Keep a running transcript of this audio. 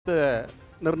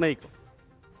நிர்ணயிக்கும்.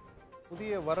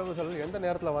 புதிய வரவுகள் எந்த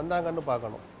நேரத்தில் வந்தாங்கன்னு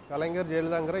பார்க்கணும். கலைஞர்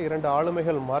ஜெயலலிதாங்கிற 2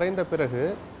 ஆளுமைகள் மறைந்த பிறகு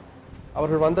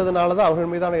அவர்கள் வந்ததுனால தான் அவர்கள்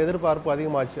மீதான எதிர்பார்ப்பு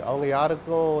அதிகமாச்சு. அவங்க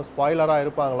யாருக்கும் ஸ்பாய்லராக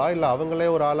இருப்பாங்களா, இல்லை அவங்களே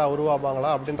ஒரு ஆளாக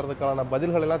உருவாப்பாங்களா அப்படின்றதுக்கான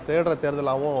பதில்கள் எல்லாம் தேடுற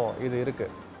தேர்தலாகவும் இது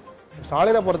இருக்குது.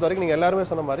 ஸ்டாலினை பொறுத்த வரைக்கும் நீங்கள் எல்லாருமே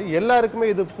சொன்ன மாதிரி எல்லாருக்குமே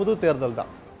இது புது தேர்தல்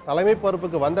தான். தலைமை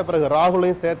பொறுப்புக்கு வந்த பிறகு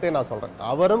ராகுலையும் சேர்த்தே நான் சொல்கிறேன்,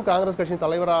 அவரும் காங்கிரஸ் கட்சியின்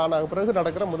தலைவரான பிறகு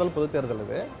நடக்கிற முதல் பொது தேர்தல்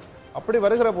இது. அப்படி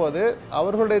வருகிற போது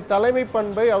அவர்களுடைய தலைமை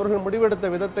பண்பை, அவர்கள் முடிவெடுத்த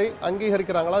விதத்தை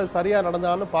அங்கீகரிக்கிறாங்களா, அது சரியாக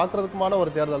நடந்தான்னு பார்க்கறதுக்குமான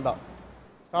ஒரு தேர்தல் தான்.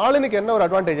 ஸ்டாலினுக்கு என்ன ஒரு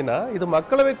அட்வான்டேஜ்னா, இது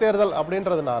மக்களவை தேர்தல்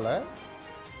அப்படின்றதுனால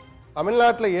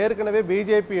தமிழ்நாட்டில் ஏற்கனவே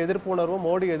பிஜேபி எதிர்ப்பு உணர்வும்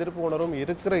மோடி எதிர்ப்பு உணர்வும்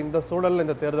இருக்கிற இந்த சூழலில்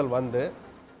இந்த தேர்தல் வந்து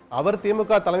அவர்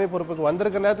திமுக தலைமை பொறுப்புக்கு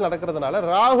வந்திருக்கிற நேரத்தில் நடக்கிறதுனால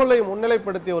ராகுலை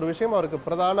முன்னிலைப்படுத்திய ஒரு விஷயம் அவருக்கு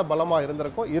பிரதான பலமாக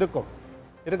இருக்கும்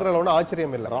இருக்கிற ஒன்றும்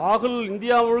ஆச்சரியம் இல்லை. ராகுல்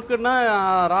இந்தியா முழுக்கன்னா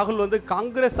ராகுல் வந்து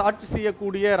காங்கிரஸ் ஆட்சி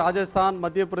செய்யக்கூடிய ராஜஸ்தான்,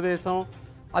 மத்திய பிரதேசம்,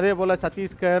 அதே போல்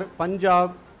சத்தீஸ்கர்,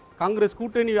 பஞ்சாப், காங்கிரஸ்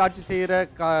கூட்டணி ஆட்சி செய்கிற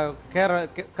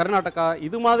கர்நாடகா,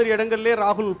 இது மாதிரி இடங்கள்லேயே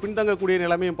ராகுல் பின்தங்கக்கூடிய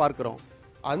நிலைமையும் பார்க்கிறோம்.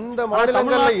 அந்த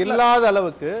மாநிலங்களில் இல்லாத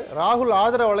அளவுக்கு ராகுல்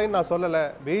ஆதரவலையும் நான் சொல்லலை.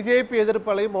 பிஜேபி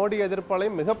எதிர்ப்பலையும் மோடி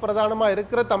எதிர்ப்பலையும் மிக பிரதானமாக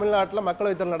இருக்கிற தமிழ்நாட்டில்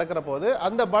மக்களவை தேர்தல் நடக்கிற போது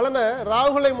அந்த பலனை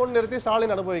ராகுலை முன்னிறுத்தி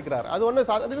ஸ்டாலின் அனுபவிக்கிறார். அது ஒன்று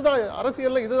இதுதான்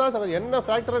அரசியலில், இதுதான் என்ன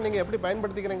ஃபேக்டரை நீங்கள் எப்படி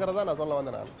பயன்படுத்திக்கிறீங்கிறதா நான் சொல்ல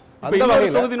வந்தேன். அந்த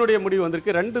வகையில் தொகுதியினுடைய முடிவு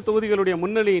வந்திருக்கு. 2 தொகுதிகளுடைய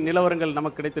முன்னணி நிலவரங்கள்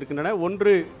நமக்கு கிடைத்திருக்கின்றன.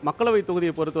 ஒன்று மக்களவை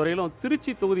தொகுதியை பொறுத்தவரையிலும்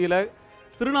திருச்சி தொகுதியில்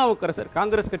திருநாவுக்கரசர்,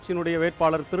 காங்கிரஸ் கட்சியினுடைய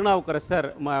வேட்பாளர் திருநாவுக்கரசர்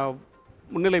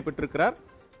முன்னிலை பெற்றிருக்கிறார்.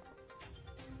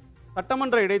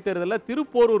 சட்டமன்ற இடைத்தேர்தலில்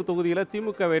திருப்போரூர் தொகுதியில்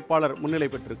திமுக வேட்பாளர் முன்னிலை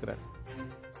பெற்றிருக்கிறார்.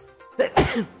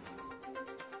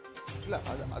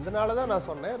 அதனாலதான் நான்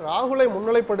சொன்னேன், ராகுலை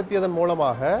முன்னிலைப்படுத்தியதன்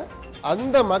மூலமாக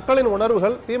அந்த மக்களின்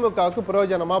உணர்வுகள் திமுகவுக்கு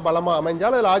பிரயோஜனமா பலமா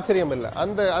அமைஞ்சாலும் அதில் ஆச்சரியம் இல்லை.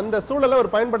 அந்த சூழலை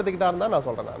அவர் பயன்படுத்திக்கிட்டாருன்னு தான் நான்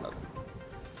சொல்றேன்.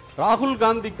 ராகுல்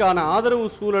காந்திக்கான ஆதரவு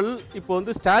சூழல் இப்போ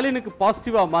வந்து ஸ்டாலினுக்கு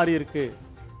பாசிட்டிவா மாறி இருக்கு.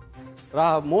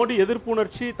 மோடி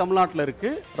எதிர்ப்புணர்ச்சி தமிழ்நாட்டில் இருக்கு,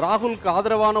 ராகுலுக்கு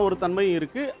ஆதரவான ஒரு தன்மையும்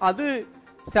இருக்கு. அது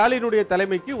ஸ்டாலினுடைய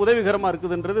தலைமைக்கு உதவிகரமா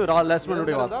இருக்குதுன்றது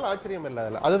லட்சுமணனுடைய வாதம். ஆச்சரியம் இல்லை,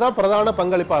 அதுதான் பிரதான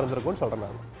பங்களிப்பா இருந்திருக்கும்னு சொல்றேன்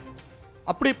நான்.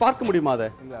 அப்படி பார்க்க முடியுமா? அதை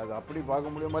இல்லை, அது அப்படி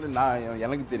பார்க்க முடியும் மாதிரி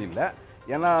எனக்கு தெரியல.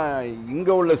 ஏன்னா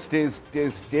இங்கே உள்ள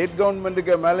ஸ்டேட்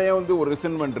கவர்மெண்ட்டுக்கு மேலேயே வந்து ஒரு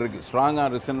ரிசன்மெண்ட் இருக்குது, ஸ்ட்ராங்காக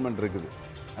ரிசன்மெண்ட் இருக்குது.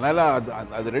 அதனால்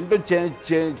அது ரெண்டும்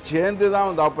சேர்ந்து தான்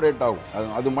வந்து ஆப்ரேட்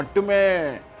ஆகும். அது மட்டுமே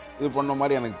இது பண்ண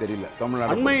மாதிரி எனக்கு தெரியல.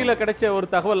 தமிழ்நாடு அண்மையில் கிடைச்ச ஒரு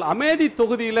தகவல், அமேதி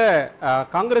தொகுதியில்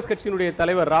காங்கிரஸ் கட்சியினுடைய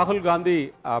தலைவர் ராகுல் காந்தி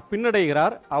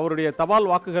பின்னடைகிறார். அவருடைய தபால்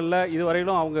வாக்குகளில்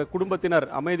இதுவரையிலும் அவங்க குடும்பத்தினர்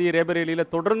அமேதி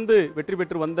ரேபரேலியில் தொடர்ந்து வெற்றி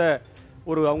பெற்று வந்த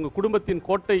அவங்க குடும்பத்தின்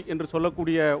கோட்டை என்று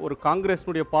சொல்லக்கூடிய ஒரு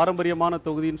காங்கிரஸினுடைய பாரம்பரியமான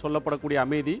தொகுதின்னு சொல்லப்படக்கூடிய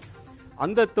அமேதி,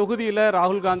 அந்த தொகுதியில்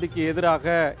ராகுல் காந்திக்கு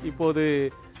எதிராக இப்போது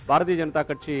பாரதிய ஜனதா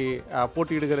கட்சி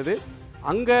போட்டியிடுகிறது.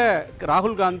 அங்கே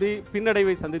ராகுல் காந்தி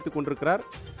பின்னடைவை சந்தித்துக் கொண்டிருக்கிறார்.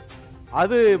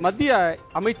 அது மத்திய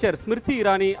அமைச்சர் ஸ்மிருதி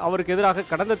இரானி அவருக்கு எதிராக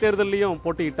கடந்த தேர்தலையும்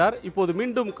போட்டியிட்டார். இப்போது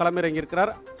மீண்டும்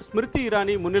களமிறங்கியிருக்கிறார். ஸ்மிருதி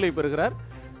இரானி முன்னிலை பெறுகிறார்.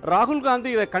 ராகுல் காந்தி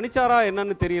இதை கணிச்சாரா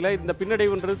என்னன்னு தெரியல. இந்த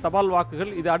பின்னடைவுன்றது தபால்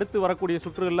வாக்குகள், இது அடுத்து வரக்கூடிய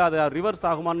சுற்றுகளில் அது ரிவர்ஸ்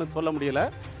ஆகுமான்னு சொல்ல முடியல.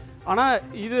 ஆனால்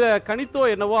இது கணித்தோ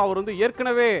என்னவோ அவர் வந்து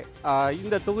ஏற்கனவே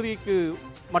இந்த தொகுதிக்கு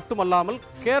மட்டுமல்லாமல்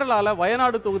கேரளாவில்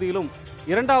வயநாடு தொகுதியிலும்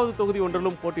 2வது தொகுதி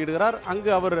ஒன்றிலும் போட்டியிடுகிறார்.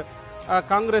 அங்கு அவர்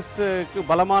காங்கிரஸுக்கு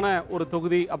பலமான ஒரு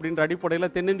தொகுதி அப்படின்ற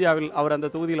அடிப்படையில் தென்னிந்தியாவில் அவர் அந்த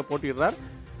தொகுதியில் போட்டியிடுறார்.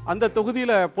 அந்த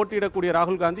தொகுதியில் போட்டியிடக்கூடிய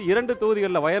ராகுல் காந்தி 2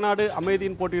 தொகுதிகளில், வயநாடு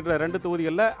அமேதியின் போட்டியிடுற 2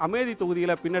 தொகுதிகளில் அமேதி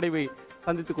தொகுதியில் பின்னடைவை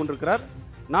சந்தித்துக் கொண்டிருக்கிறார்.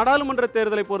 நாடாளுமன்ற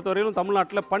தேர்தலை பொறுத்தவரையிலும்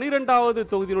தமிழ்நாட்டில் 12வது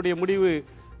தொகுதியினுடைய முடிவு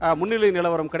முன்னிலை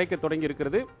நிலவரம் கிடைக்க தொடங்கி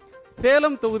இருக்கிறது.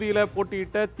 சேலம் தொகுதியில்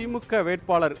போட்டியிட்ட திமுக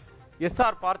வேட்பாளர்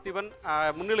SR பார்த்திபன்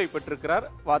முன்னிலை பெற்றிருக்கிறார்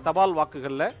தபால்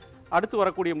வாக்குகளில். அடுத்து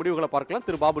வரக்கூடிய முடிவுகளை பார்க்கலாம்.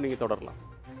 திரு பாபு, நீங்கள் தொடரலாம்.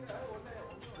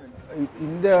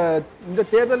 இந்த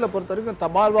தேர்தலில் பொறுத்த வரைக்கும்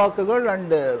தபால் வாக்குகள்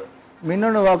அண்ட்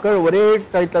மின்னணு வாக்குகள் ஒரே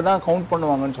டைத்தில் தான் கவுண்ட்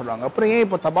பண்ணுவாங்கன்னு சொல்றாங்க. அப்புறம் ஏன்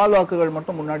இப்போ தபால் வாக்குகள்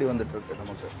மட்டும் முன்னாடி வந்துட்டு இருக்கு?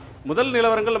 நமக்கு முதல்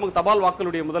நிலவரங்கள், நமக்கு தபால்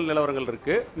வாக்குகளுடைய முதல் நிலவரங்கள்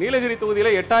இருக்கு. நீலகிரி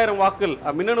தொகுதியில் 8000 வாக்குகள்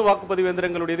மின்னணு வாக்குப்பதிவு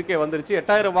எந்திரங்களுடைய இதுக்கே வந்துருச்சு.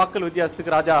 8000 வாக்குகள்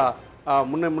வித்தியாசத்துக்கு ராஜா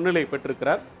முன்னிலை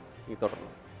பெற்றிருக்கிறார். நீ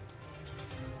தொடரலாம்.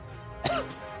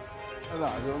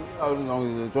 அதான் அது வந்து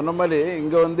அவங்க சொன்ன மாதிரி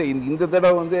இங்கே வந்து இந்த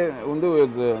தடவை வந்து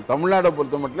தமிழ்நாடை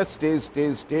பொறுத்த மட்டும்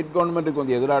ஸ்டேட் கவர்மெண்ட்டுக்கு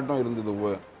வந்து எதிராட்டம் இருந்தது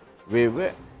வேவு,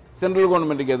 சென்ட்ரல்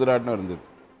கவர்மெண்ட்டுக்கு எதிராட்டம் இருந்தது.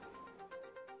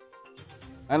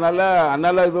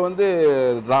 அதனால் இது வந்து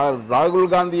ராகுல்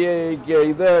காந்தியை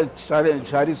இதை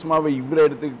சாரிஸ்மாவை இவரை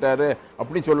எடுத்துக்கிட்டாரு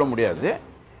அப்படி சொல்ல முடியாது.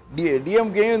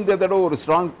 டிஎம்கேயும் இந்த தடவை ஒரு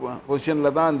ஸ்ட்ராங்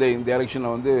பொசிஷனில் தான் இந்த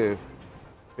எலெக்ஷனை வந்து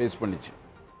ஃபேஸ் பண்ணிச்சு.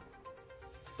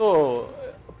 ஸோ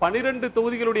 12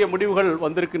 தொகுதிகளுடைய முடிவுகள்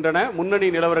வந்திருக்கின்றன, முன்னணி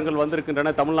நிலவரங்கள்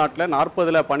வந்திருக்கின்றன. தமிழ்நாட்டில்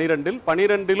 40ல்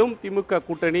 12லும் திமுக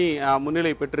கூட்டணி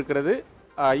முன்னிலை பெற்றிருக்கிறது.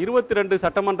 22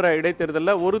 சட்டமன்ற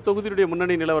இடைத்தேர்தலில் ஒரு தொகுதியுடைய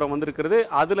முன்னணி நிலவரம் வந்திருக்கிறது.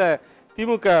 அதில்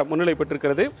திமுக முன்னிலை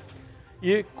பெற்றிருக்கிறது.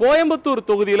 கோயம்புத்தூர்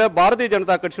தொகுதியில் பாரதிய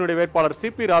ஜனதா கட்சியினுடைய வேட்பாளர்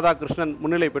சிபி ராதாகிருஷ்ணன்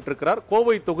முன்னிலை பெற்றிருக்கிறார்.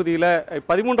 கோவை தொகுதியில்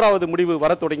 13வது முடிவு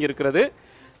வர தொடங்கியிருக்கிறது.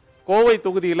 கோவை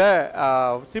தொகுதியில்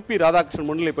சிபி ராதாகிருஷ்ணன்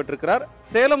முன்னிலை பெற்றிருக்கிறார்.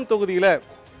 சேலம் தொகுதியில்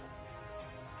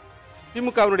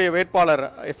திமுகவினுடைய வேட்பாளர்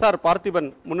SR பார்த்திபன்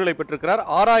முன்னிலை பெற்றிருக்கிறார்.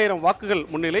 6000 வாக்குகள்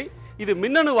முன்னிலை. இது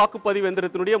மின்னணு வாக்குப்பதிவு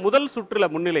எந்திரத்தினுடைய முதல் சுற்றுல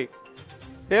முன்னிலை.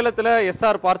 சேலத்தில்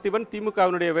SR பார்த்திபன்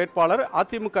திமுகவினுடைய வேட்பாளர்,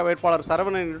 அதிமுக வேட்பாளர்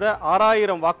சரவணனிட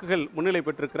 6000 வாக்குகள் முன்னிலை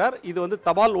பெற்றிருக்கிறார். இது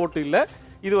தபால் ஓட்டு இல்லை,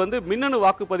 இது மின்னணு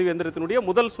வாக்குப்பதிவு எந்திரத்தினுடைய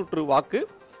முதல் சுற்று வாக்கு.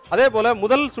 அதே போல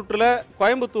முதல் சுற்றுல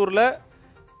கோயம்புத்தூர்ல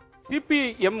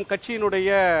சிபிஎம் கட்சியினுடைய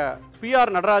PR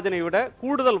நடராஜனை விட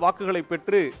கூடுதல் வாக்குகளை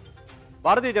பெற்று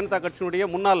பாரதிய ஜனதா கட்சியினுடைய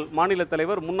முன்னாள் மாநில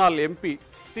தலைவர் முன்னாள் MP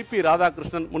சிபி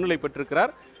ராதாகிருஷ்ணன் முன்னிலை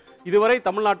பெற்றிருக்கிறார். இதுவரை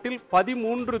தமிழ்நாட்டில்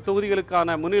 13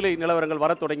 தொகுதிகளுக்கான முன்னிலை நிலவரங்கள்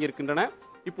வர தொடங்கியிருக்கின்றன.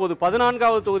 இப்போது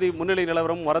 14வது தொகுதி முன்னிலை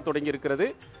நிலவரம் வர தொடங்கியிருக்கிறது.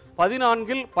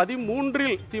 14இல்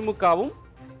 13இல் திமுகவும்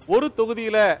ஒரு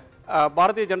தொகுதியில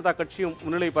பாரதிய ஜனதா கட்சியும்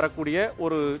முன்னிலை பெறக்கூடிய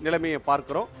ஒரு நிலைமையை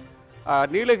பார்க்கிறோம்.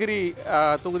 நீலகிரி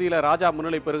தொகுதியில் ராஜா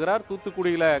முன்னிலை பெறுகிறார்.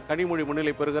 தூத்துக்குடியில் கனிமொழி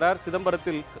முன்னிலை பெறுகிறார்.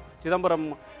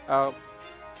 சிதம்பரம்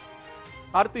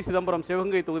கார்த்தி சிதம்பரம்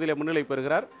சிவகங்கை தொகுதியில் முன்னிலை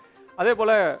பெறுகிறார். அதே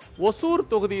போல ஒசூர்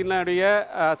தொகுதியினுடைய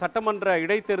சட்டமன்ற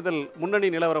இடைத்தேர்தல் முன்னணி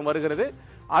நிலவரம் வருகிறது.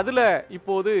 அதில்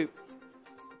இப்போது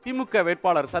திமுக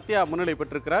வேட்பாளர் சத்யா முன்னிலை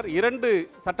பெற்றிருக்கிறார். 2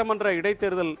 சட்டமன்ற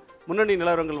இடைத்தேர்தல் முன்னணி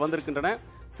நிலவரங்கள் வந்திருக்கின்றன.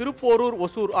 திருப்போரூர்,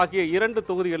 ஒசூர் ஆகிய 2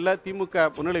 தொகுதிகளில் திமுக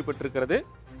முன்னிலை பெற்றிருக்கிறது.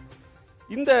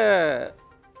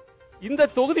 இந்த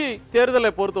தொகுதி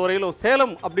தேர்தலை பொறுத்தவரையிலும்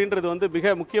சேலம் அப்படின்றது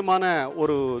மிக முக்கியமான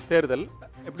ஒரு தேர்தல்.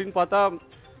 எப்படின்னு பார்த்தா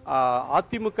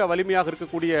அதிமுக வலிமையாக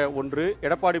இருக்கக்கூடிய ஒன்று,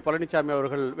 எடப்பாடி பழனிசாமி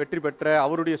அவர்கள் வெற்றி பெற்ற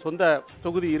அவருடைய சொந்த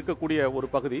தொகுதி இருக்கக்கூடிய ஒரு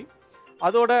பகுதி.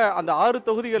 அதோட அந்த 6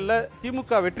 தொகுதிகளில்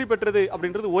திமுக வெற்றி பெற்றது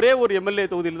அப்படின்றது ஒரே ஒரு MLA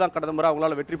தொகுதியில் தான் கடந்த முறை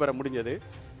அவங்களால வெற்றி பெற முடிஞ்சது.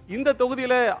 இந்த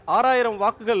தொகுதியில் 6000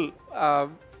 வாக்குகள்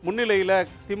முன்னிலையில்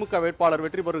திமுக வேட்பாளர்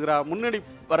வெற்றி பெறுகிறார், முன்னணி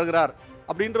வருகிறார்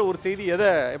அப்படின்ற ஒரு செய்தி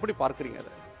எப்படி பார்க்குறீங்க?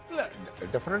 அதை இல்லை,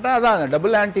 டெஃபினட்டாக அதான்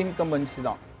டபுள் ஆன்டி இன்கம்பன்சி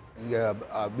தான். இங்கே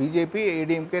பிஜேபி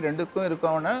ADMK ரெண்டுக்கும்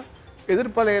இருக்கவன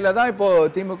எதிர்ப்பலையில் தான் இப்போது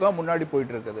திமுக முன்னாடி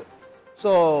போயிட்டு இருக்குது.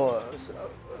 ஸோ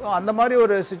அந்த மாதிரி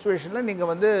ஒரு சுச்சுவேஷனில் நீங்கள்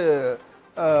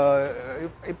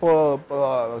இப்போ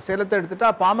சேலத்தை எடுத்துட்டா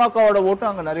பாமகவோட ஓட்டும்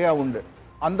அங்கே நிறையா உண்டு.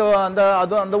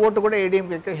 அந்த ஓட்டு கூட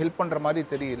ADMK ஹெல்ப் பண்ணுற மாதிரி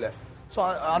தெரியல. ஸோ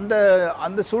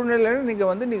அந்த சூழ்நிலையில்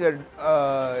நீங்கள்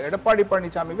எடப்பாடி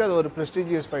பழனிசாமிக்கு அது ஒரு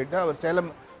ப்ரெஸ்டீஜியஸ் ஃபைட்டு. அவர்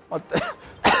சேலம்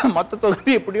மற்ற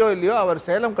தொகுதி எப்படியோ இல்லையோ அவர்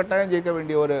சேலம் கட்டாயம் ஜெயிக்க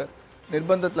வேண்டிய ஒரு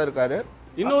நிர்பந்தத்தில் இருக்காரு.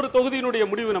 இன்னொரு தொகுதியினுடைய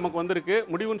முடிவு நமக்கு வந்திருக்கு.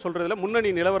 முடிவுன்னு சொல்றதுல முன்னணி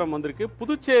நிலவரம் வந்திருக்கு.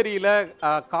 புதுச்சேரியில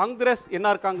காங்கிரஸ்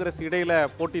NR காங்கிரஸ் இடையில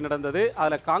போட்டி நடந்தது.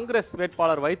 அதுல காங்கிரஸ்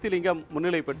வேட்பாளர் வைத்திலிங்கம்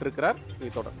முன்னிலை பெற்றிருக்கிறார்.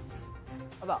 தொடர்ந்து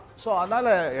அதான். ஸோ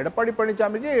அதனால எடப்பாடி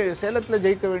பழனிசாமிக்கு சேலத்தில்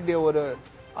ஜெயிக்க வேண்டிய ஒரு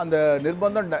அந்த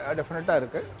நிர்பந்தம் டெஃபினட்டாக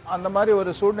இருக்கு. அந்த மாதிரி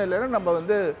ஒரு சூழ்நிலையில நம்ம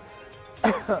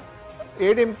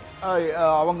ஏடிஎம்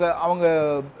அவங்க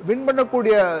வின்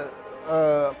பண்ணக்கூடிய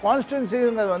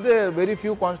கான்ஸ்டிட்யூன்சிங்க வெரி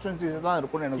ஃபியூ கான்ஸ்டிட்யூன்சிஸ் தான்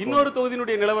இருக்கும். எனக்கு இன்னொரு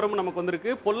தொகுதியினுடைய நிலவரம் நமக்கு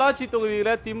வந்திருக்கு. பொள்ளாச்சி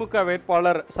தொகுதியில திமுக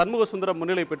வேட்பாளர் சண்முக சுந்தரம்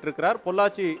முன்னிலை பெற்றிருக்கிறார்.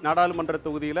 பொள்ளாச்சி நாடாளுமன்ற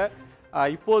தொகுதியில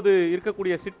இப்போது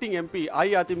இருக்கக்கூடிய சிட்டிங் MP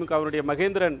அஇஅதிமுகவினுடைய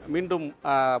மகேந்திரன் மீண்டும்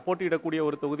போட்டியிடக்கூடிய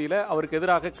ஒரு தொகுதியில அவருக்கு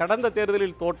எதிராக கடந்த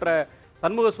தேர்தலில் தோற்ற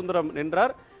சண்முக சுந்தரம்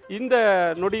நின்றார். இந்த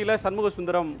நொடியில சண்முக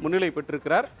சுந்தரம் முன்னிலை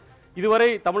பெற்றிருக்கிறார். இதுவரை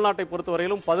தமிழ்நாட்டை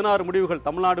பொறுத்தவரையிலும் 16 முடிவுகள்,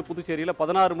 தமிழ்நாடு புதுச்சேரியில்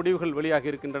 16 முடிவுகள் வெளியாகி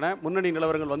இருக்கின்றன. முன்னணி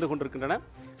நிலவரங்கள் வந்து கொண்டிருக்கின்றன.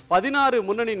 16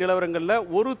 முன்னணி நிலவரங்களில்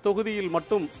ஒரு தொகுதியில்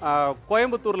மட்டும்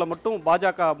கோயம்புத்தூரில் மட்டும்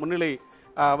பாஜக முன்னிலை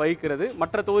வகிக்கிறது.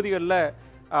 மற்ற தொகுதிகளில்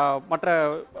மற்ற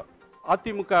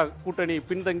அதிமுக கூட்டணி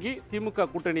பின்தங்கி திமுக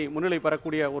கூட்டணி முன்னிலை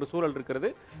பெறக்கூடிய ஒரு சூழல் இருக்கிறது.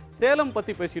 சேலம்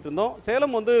பற்றி பேசிகிட்டு இருந்தோம்.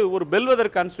 சேலம் ஒரு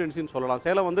பெல்வெதர் கான்ஸ்டிடுவன்சின்னு சொல்லலாம்.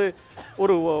 சேலம்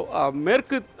ஒரு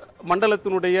மேற்கு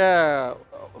மண்டலத்தினுடைய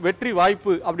வெற்றி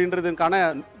வாய்ப்பு அப்படின்றதுக்கான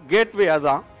கேட்வே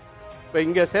அதுதான். இப்போ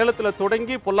இங்கே சேலத்தில்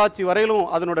தொடங்கி பொள்ளாச்சி வரையிலும்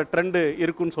அதனோட ட்ரெண்டு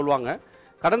இருக்குன்னு சொல்லுவாங்க.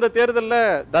 கடந்த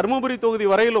தேர்தலில் தருமபுரி தொகுதி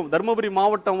வரையிலும், தருமபுரி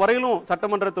மாவட்டம் வரையிலும்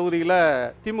சட்டமன்ற தொகுதியில்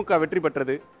திமுக வெற்றி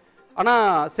பெற்றது.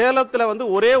 ஆனால் சேலத்தில்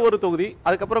ஒரே ஒரு தொகுதி,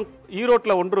 அதுக்கப்புறம்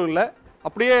ஈரோட்டில் ஒன்றும் இல்லை,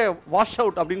 அப்படியே வாஷ்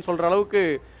அவுட் அப்படின்னு சொல்கிற அளவுக்கு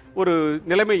ஒரு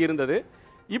நிலைமை இருந்தது.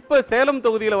 இப்போ சேலம்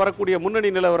தொகுதியில் வரக்கூடிய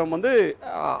முன்னணி நிலவரம்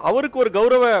அவருக்கு ஒரு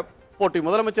கௌரவ போட்டி.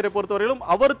 முதலமைச்சரை பொறுத்தவரையிலும்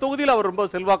அவர் தொகுதியில் அவர் ரொம்ப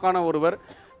செல்வாக்கான ஒருவர்,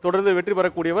 தொடர்ந்து வெற்றி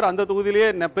பெறக்கூடியவர். அந்த தொகுதியிலேயே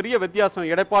பெரிய வித்தியாசம்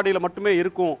எடப்பாடியில் மட்டுமே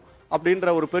இருக்கும்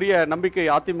அப்படின்ற ஒரு பெரிய நம்பிக்கை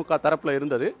அதிமுக தரப்பில்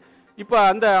இருந்தது. இப்போ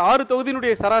அந்த 6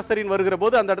 தொகுதியினுடைய சராசரின்னு வருகிற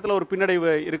போது அந்த இடத்துல ஒரு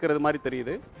பின்னடைவு இருக்கிறது மாதிரி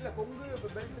தெரியுது.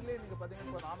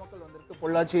 நாமக்கல் வந்திருக்கு,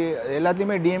 பொள்ளாச்சி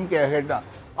எல்லாத்தையுமே DMK ஹெட் தான்.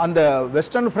 அந்த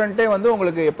வெஸ்டர்ன் ஃப்ரண்ட்டே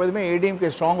உங்களுக்கு எப்போதுமே ADMK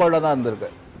ஸ்ட்ராங் ஹோல்டாக தான் இருந்திருக்கு.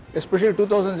 எஸ்பெஷலி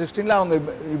 2016 அவங்க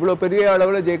இவ்வளோ பெரிய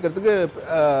அளவில் ஜெயிக்கிறதுக்கு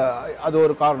அது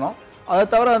ஒரு காரணம். அதை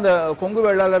தவிர அந்த கொங்கு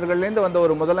வேளாளர்கள்லேருந்து வந்த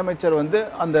ஒரு முதலமைச்சர் வந்து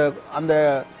அந்த அந்த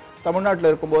தமிழ்நாட்டில்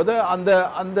இருக்கும்போது அந்த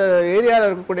அந்த ஏரியாவில்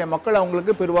இருக்கக்கூடிய மக்கள்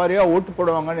அவங்களுக்கு பெருவாரியாக ஓட்டு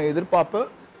போடுவாங்கன்னு எதிர்பார்ப்பு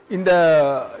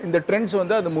இந்த ட்ரெண்ட்ஸ்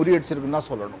வந்து அது முறியடிச்சிருக்குன்னு தான்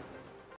சொல்லணும்.